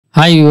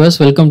Hi viewers,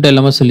 welcome to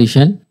LMS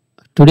Solution.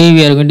 Today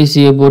we are going to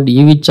see about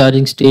EV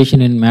charging station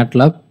in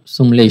MATLAB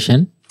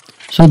simulation.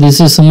 So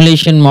this is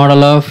simulation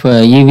model of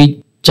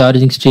EV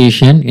charging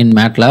station in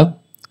MATLAB.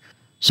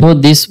 So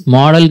this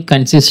model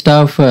consists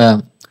of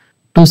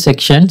two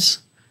sections.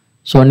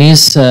 So one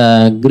is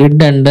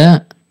grid and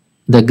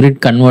the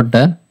grid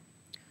converter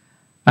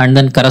and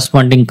then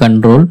corresponding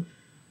control.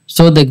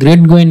 So the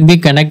grid going to be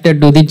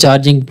connected to the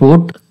charging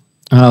port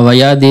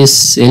via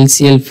this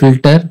LCL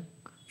filter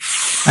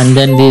and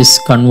then this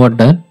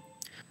converter.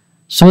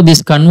 So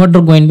this converter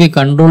going to be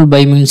controlled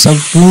by means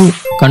of two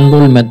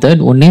control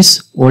method. One is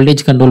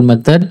voltage control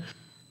method,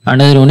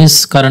 another one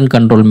is current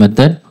control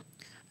method.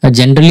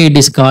 Generally it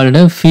is called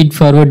a feed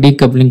forward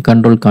decoupling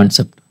control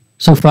concept.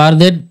 So for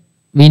that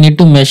we need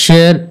to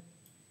measure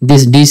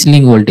this DC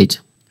link voltage.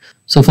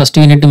 So first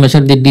we need to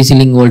measure the DC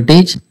link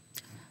voltage.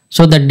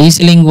 So the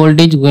DC link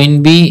voltage going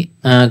to be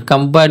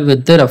compared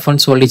with the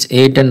reference voltage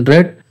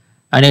 800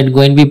 and it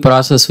going to be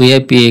processed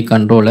via PI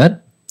controller.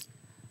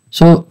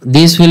 So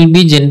this will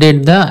be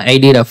generate the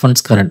ID reference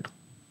current.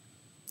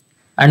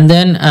 And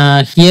then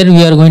here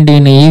we are going to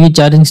in a EV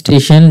charging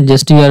station,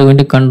 just we are going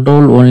to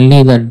control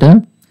only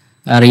that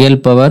real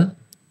power.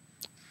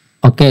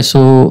 Okay,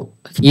 so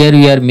here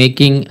we are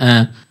making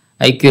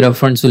IQ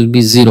reference will be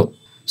 0.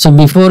 So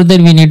before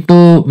that we need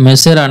to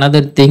measure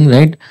another thing,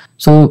 right?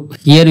 So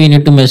here we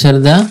need to measure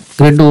the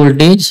grid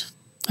voltage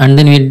and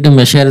then we need to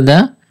measure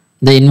the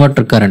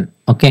inverter current.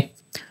 Okay.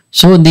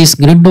 So this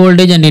grid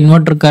voltage and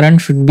inverter current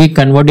should be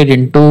converted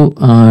into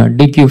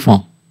DQ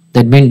form.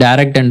 That means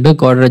direct and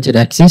quadrature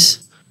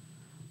axis.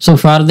 So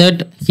for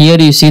that here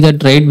you see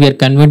that, right, we are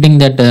converting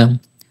that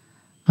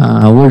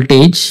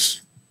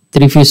voltage,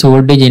 3-phase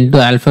voltage into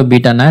alpha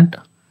beta naught,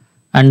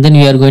 and then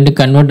we are going to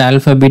convert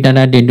alpha beta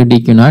naught into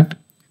DQ naught.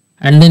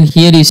 And then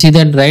here you see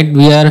that, right,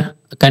 we are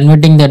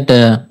converting that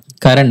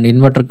current,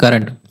 inverter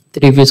current,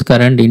 3-phase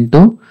current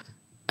into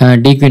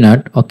DQ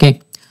naught.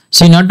 Okay.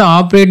 So in order to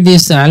operate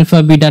this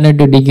alpha beta naught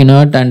to DQ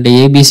naught and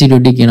ABC to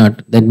DQ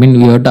naught, that means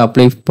we have to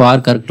apply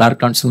Park or Clark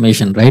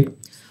transformation, right?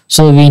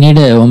 So we need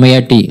a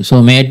omega t. So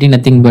omega t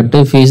nothing but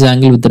a phase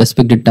angle with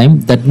respect to time.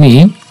 That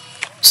means,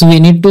 so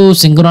we need to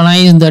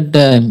synchronize that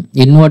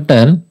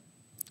inverter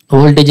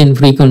voltage and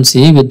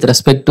frequency with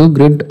respect to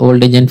grid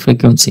voltage and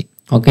frequency.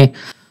 Okay.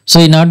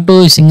 So in order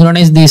to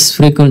synchronize this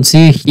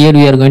frequency, here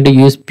we are going to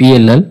use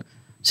PLL.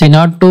 So in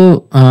order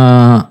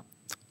to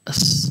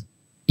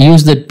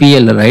use that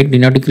PLL, right,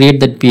 in order to create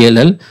that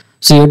PLL,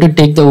 so you have to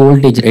take the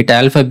voltage, right,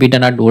 alpha beta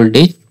naught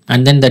voltage,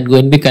 and then that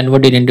going to be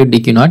converted into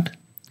DQ naught,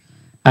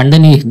 and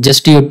then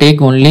you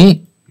take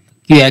only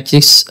Q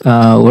axis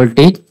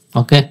voltage.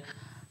 Okay,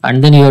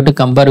 and then you have to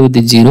compare with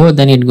the 0,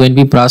 then it going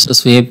to be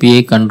processed via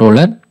PI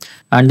controller,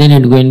 and then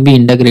it going to be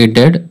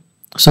integrated.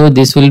 So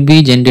this will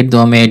be generated the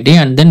omega t,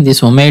 and then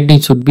this omega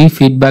t should be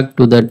feedback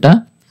to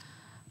that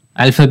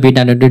alpha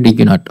beta naught to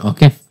DQ naught.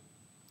 Okay.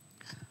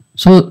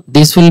 So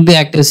this will be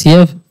act as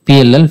a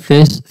PLL,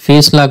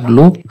 phase lock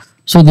loop.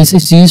 So this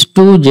is used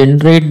to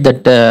generate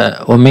that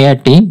omega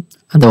t.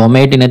 The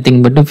omega t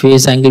nothing but a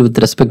phase angle with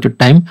respect to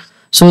time.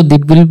 So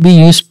it will be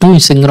used to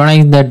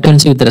synchronize the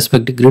frequency with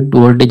respect to grid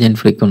voltage and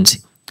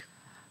frequency.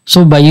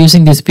 So by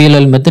using this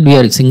PLL method, we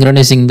are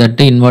synchronizing that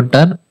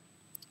inverter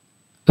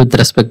with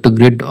respect to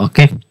grid.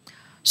 Okay.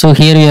 So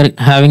here we are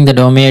having that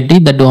omega t.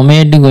 That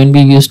omega t going to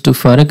be used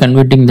for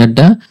converting that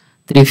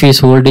 3-phase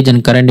voltage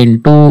and current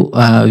into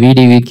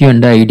VDVQ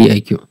and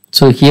IDIQ.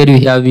 So here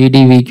we have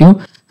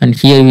VDVQ and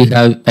here we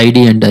have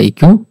ID and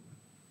IQ.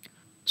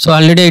 So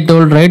already I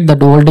told, right, that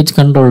voltage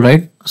control,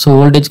 right? So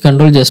voltage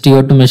control, just you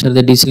have to measure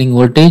the DC link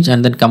voltage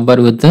and then compare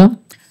with the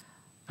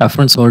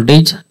reference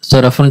voltage.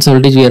 So reference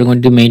voltage we are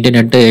going to maintain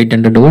at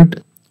 800 volt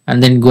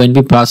and then going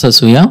to be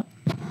processed via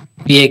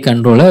PI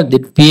controller. The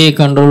PI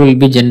controller will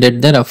be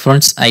generate the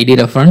reference ID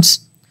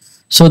reference.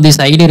 So this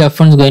ID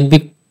reference going to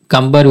be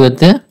compared with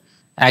the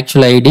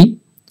actual ID.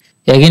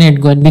 Again it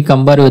going to be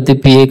compared with the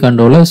PI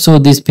controller. So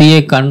this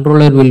PI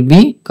controller will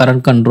be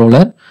current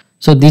controller.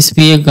 So this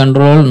PI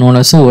controller known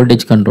as a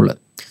voltage controller.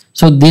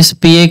 So this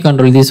PI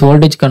controller, this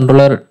voltage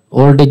controller,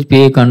 voltage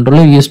PI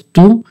controller used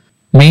to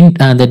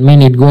maintain, that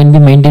means it going to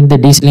be maintain the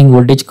DC link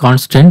voltage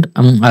constant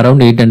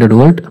around 800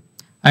 volt.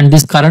 And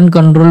this current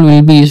control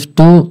will be used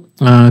to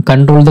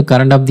control the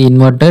current of the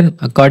inverter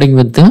according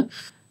with the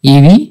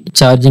EV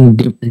charging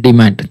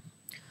demand.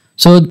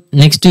 So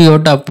next you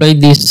have to apply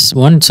this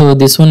one. So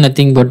this one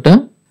nothing but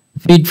a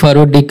feed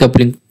forward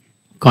decoupling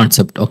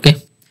concept. Okay.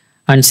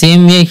 And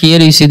same way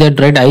here you see that,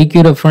 right,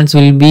 IQ reference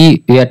will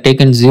be, we are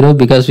taken 0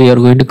 because we are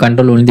going to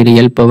control only the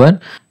real power.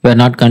 We are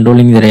not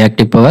controlling the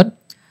reactive power.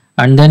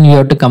 And then you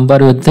have to compare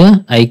with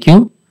the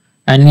IQ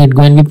and it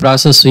going to be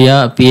processed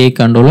via PI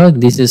controller.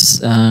 This is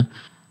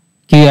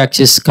Q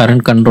axis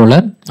current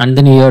controller. And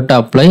then you have to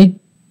apply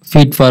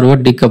feed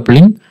forward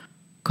decoupling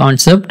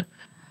concept.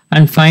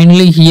 And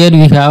finally here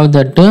we have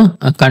that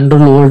control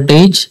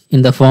voltage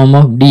in the form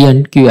of D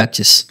and Q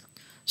axis.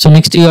 So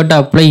next you have to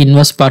apply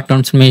inverse Park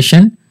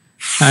transformation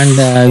and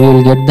we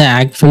will get the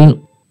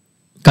actual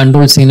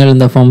control signal in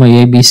the form of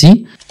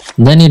ABC.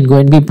 then it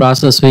going to be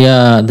processed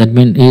via, that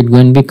means it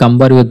going to be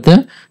compared with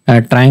the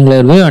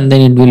triangular wave, and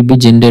then it will be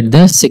generate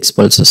the 6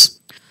 pulses.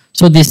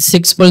 So these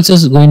 6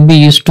 pulses going to be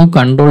used to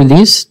control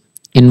this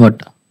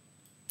inverter.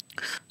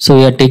 So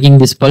we are taking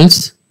this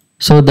pulse,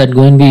 so that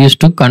going to be used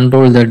to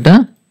control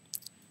that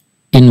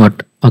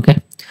inverter. Okay,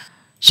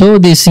 so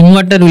this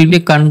inverter will be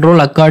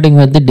controlled according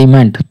with the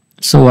demand.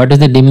 So what is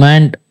the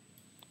demand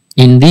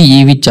in the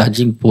EV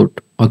charging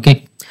port?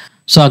 Okay,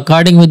 so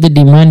according with the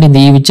demand in the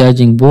EV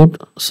charging port,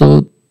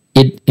 so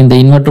it in the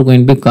inverter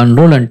going to be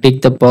controlled and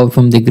take the power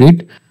from the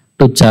grid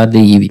to charge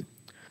the EV.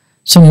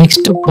 So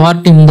next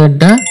part in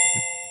that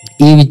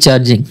EV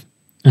charging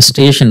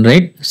station,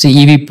 right? See,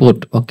 EV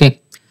port.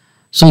 Okay,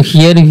 so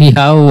here we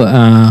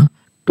have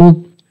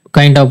two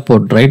kind of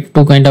port, right?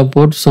 Two kind of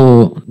port.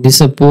 So this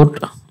is a port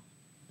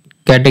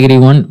category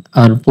 1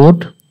 or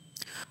port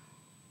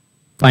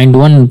point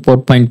 1 and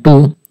port point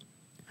 2.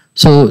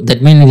 So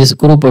that means this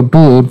group of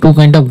two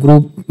kind of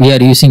group we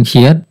are using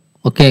here.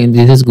 Okay,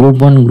 this is group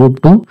 1,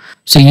 group 2.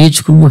 So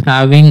each group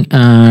having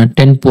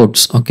 10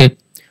 ports. Okay,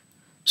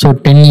 so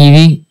 10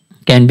 EV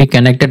can be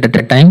connected at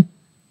a time.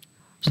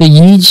 So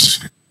each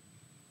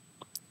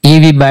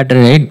EV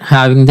battery, right,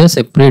 having the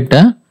separate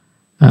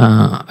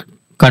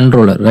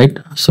controller, right?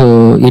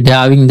 So it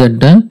having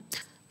that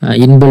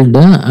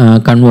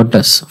inbuilt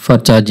converters for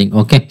charging.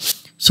 Okay,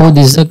 so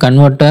this is a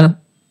converter.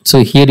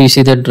 So here you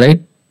see that,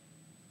 right?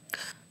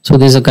 So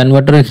this is a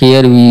converter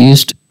here we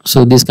used.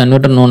 So this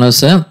converter known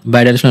as a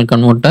bidirectional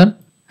converter,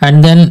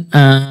 and then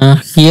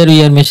here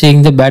we are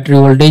measuring the battery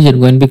voltage. It's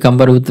going to be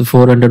compared with the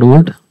 400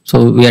 volt.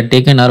 So we are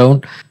taken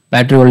around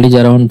battery voltage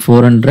around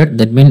 400.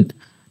 That means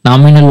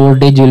nominal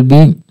voltage will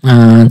be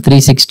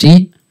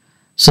 360.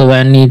 So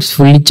when it's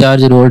fully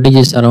charged, voltage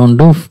is around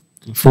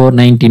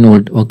 419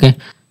 volt. Okay,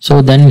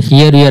 so then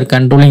here we are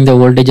controlling the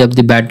voltage of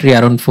the battery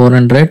around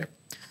 400.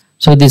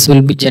 So this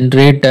will be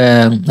generate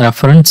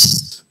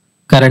reference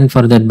current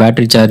for that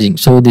battery charging.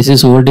 So this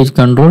is voltage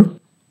control,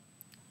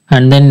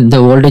 and then the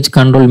voltage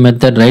control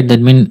method, right?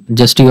 That means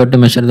just you have to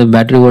measure the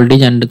battery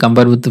voltage and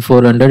compare with the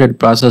 400 and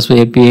process with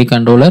API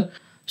controller.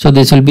 So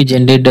this will be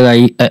generated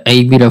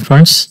IB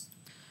reference.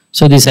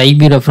 So this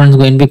IB reference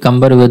going to be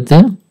compared with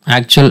the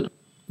actual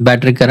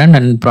battery current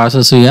and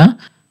process via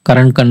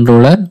current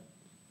controller.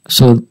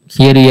 So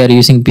here we are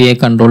using PI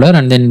controller,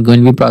 and then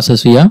going to be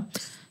processed via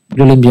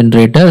prelim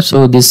generator.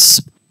 So this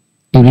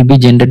it will be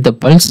generate the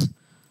pulse.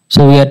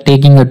 So we are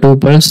taking a 2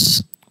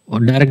 pulse.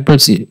 Direct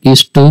pulse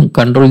is to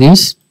control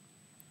this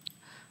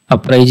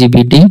upper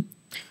IGBT,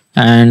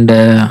 and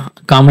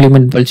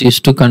complement pulse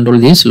is to control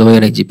this lower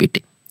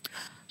IGBT.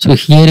 So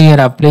here we are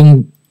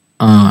applying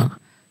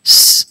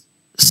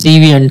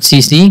CV and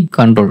CC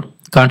control,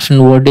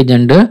 constant voltage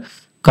and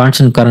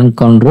constant current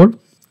control.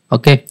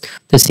 Okay,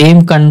 the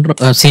same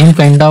control, same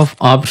kind of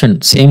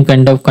option, same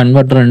kind of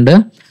converter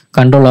and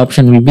control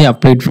option will be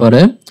applied for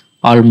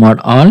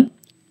all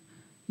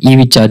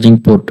EV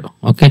charging port.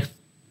 Okay,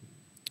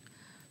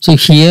 so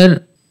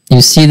here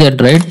you see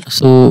that, right?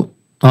 So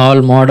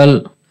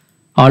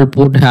all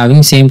port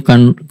having same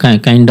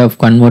kind of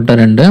converter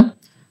and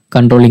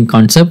controlling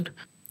concept,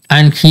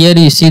 and here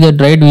you see that,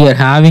 right? We are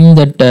having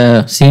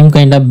that same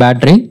kind of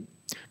battery,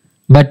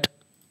 but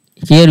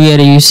here we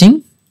are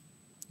using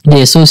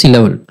the SOC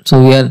level.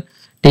 So we are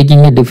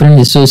taking a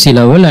different SOC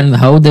level and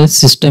how the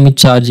system is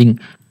charging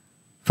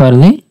for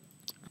the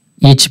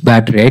each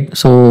battery, right?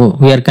 So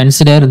we are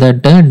consider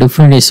that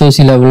different SOC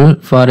level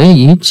for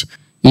each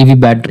EV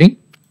battery,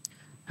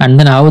 and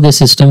then how the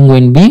system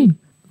going to be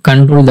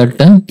control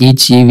that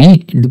each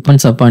EV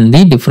depends upon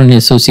the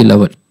different SOC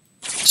level.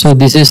 So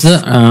this is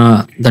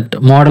the that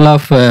model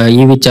of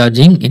EV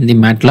charging in the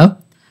MATLAB.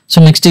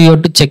 So next you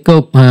have to check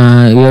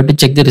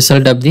the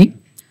result of the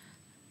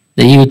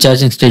EV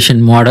charging station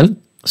model.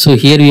 So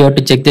here you have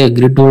to check the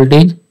grid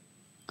voltage,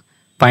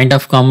 point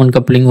of common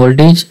coupling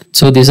voltage.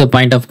 So this is a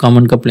point of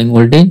common coupling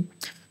voltage,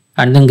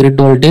 and then grid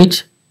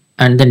voltage,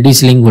 and then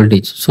DC link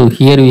voltage. So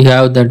here we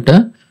have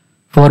that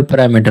 4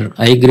 parameter: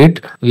 I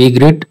grid, V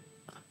grid,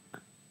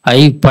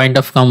 I point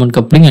of common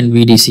coupling, and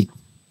VDC.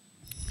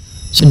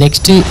 So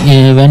next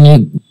when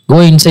you go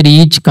inside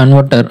each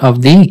converter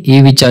of the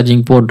EV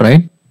charging port,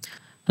 right,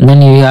 and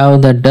then you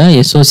have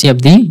that SOC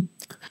of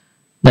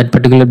that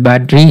particular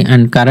battery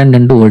and current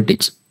and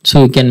voltage.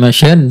 So you can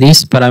measure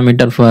this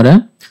parameter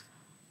for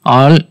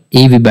all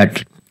EV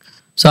battery.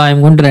 So I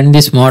am going to run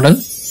this model.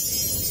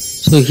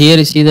 So here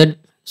you see that,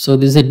 so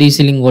this is a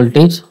DC link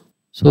voltage.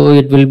 So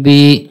it will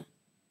be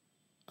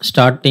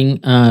starting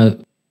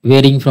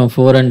varying from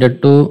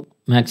 400 to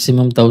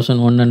maximum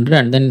 1100,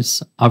 and then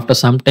after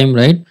some time,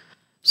 right,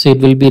 so it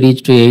will be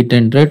reached to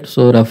 800.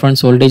 So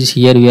reference voltage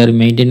here we are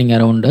maintaining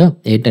around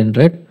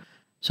 800.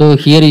 So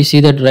here you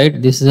see that,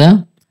 right, this is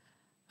a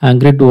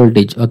grid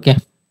voltage. Okay,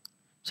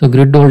 so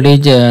grid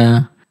voltage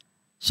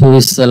so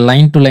it's a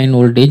line to line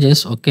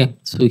voltages. Okay,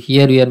 so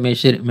here we are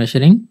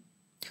measuring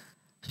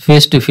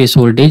face to face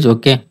voltage.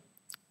 Okay,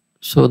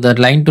 so the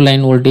line to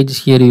line voltage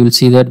here you will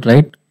see that,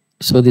 right.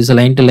 So this is a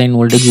line to line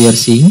voltage we are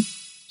seeing.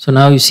 So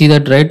now you see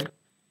that, right,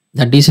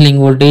 the DC link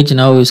voltage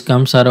now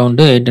comes around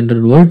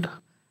 800 volt,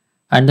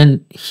 and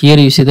then here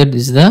you see that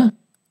this is the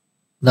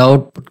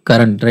output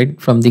current, right,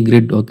 from the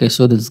grid. Okay,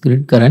 so this is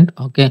grid current.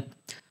 Okay,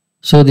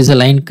 so this is a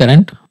line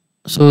current.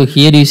 So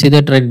here you see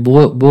that, right,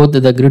 both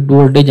the grid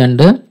voltage and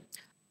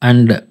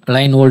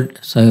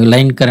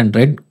line current,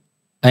 right,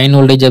 line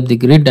voltage of the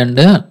grid and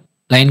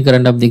line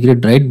current of the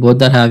grid, right,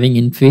 both are having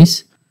in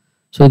phase.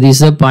 So this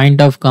is a point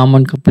of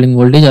common coupling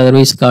voltage,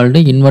 otherwise called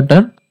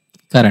inverter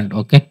current.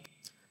 Okay,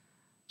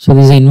 so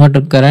this is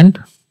inverter current.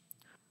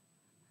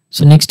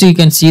 So next you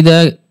can see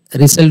the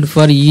result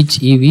for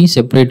each EV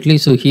separately.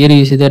 So here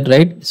you see that,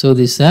 right, so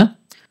this is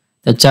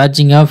the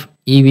charging of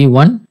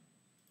EV1.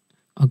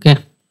 Okay,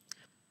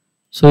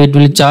 so it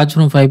will charge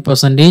from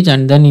 5%,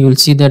 and then you will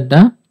see that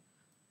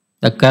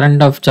the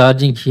current of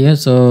charging here.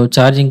 So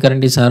charging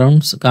current is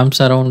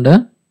comes around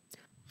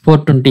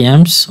 420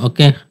 amps.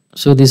 Okay,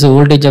 so this is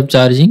voltage of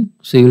charging.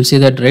 So you will see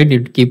that, right,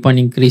 it keep on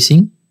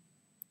increasing.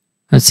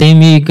 Same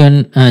way you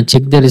can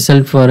check the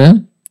result for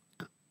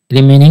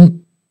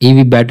remaining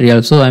EV battery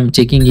also. I am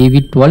checking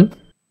EV12.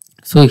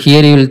 So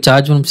here you will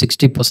charge from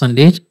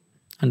 60%,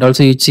 and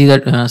also you see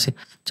that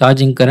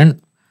charging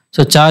current.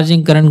 So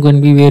charging current going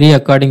to be vary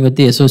according with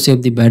the SOC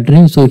of the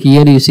battery. So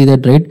here you see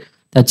that, right,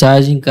 the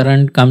charging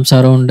current comes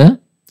around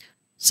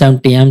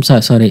 70 amps,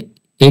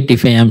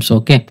 85 amps.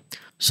 Okay,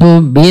 so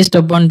based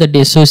upon that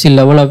SOC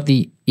level of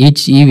the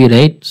each EV,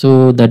 right,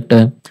 so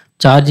that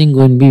charging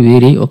going to be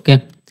vary.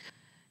 Okay,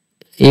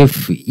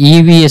 if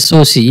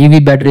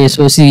EV battery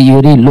SOC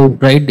very low,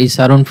 right, is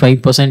around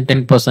 5%,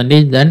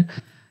 10%, then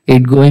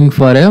it going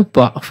for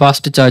a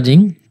fast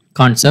charging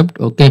concept.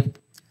 Okay,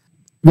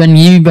 when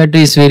EV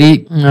battery is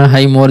very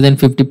high, more than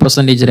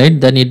 50%, right,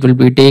 then it will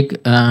be take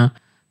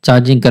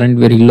charging current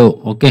very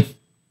low. Okay,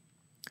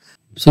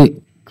 so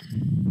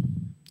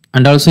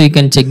and also you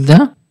can check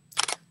the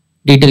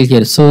detail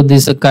here. So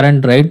this is a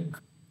current, right,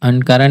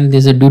 and current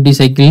is a duty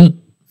cycle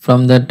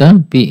from that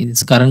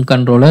this current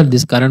controller,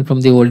 this current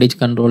from the voltage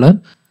controller.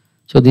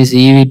 So this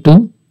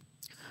EV2.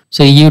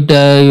 So you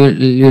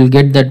will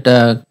get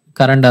that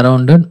current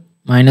around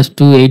minus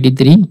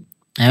 283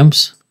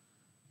 amps.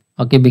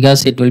 Okay,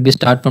 because it will be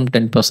start from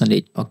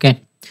 10%.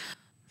 Okay,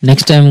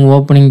 next time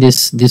opening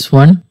this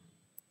one.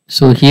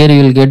 So here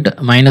you will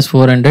get minus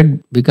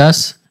 400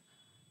 because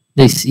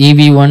this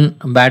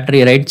EV1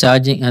 battery, right,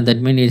 charging, that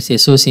means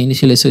its SOC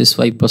initial SOC is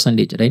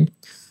 5%, right.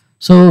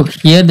 So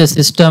here the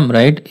system,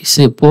 right,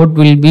 port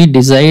will be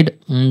decide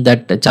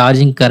that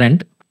charging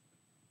current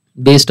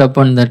based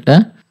upon that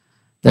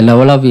the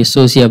level of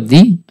SOC of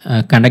the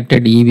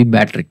connected EV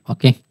battery.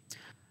 Okay,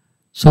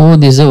 so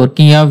this is the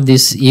working of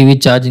this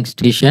EV charging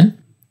station.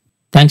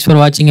 Thanks for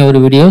watching our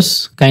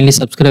videos. Kindly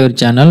subscribe our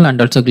channel and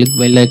also click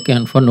bell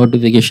icon for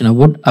notification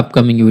about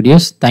upcoming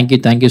videos. Thank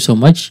you so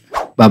much.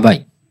 Bye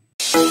bye.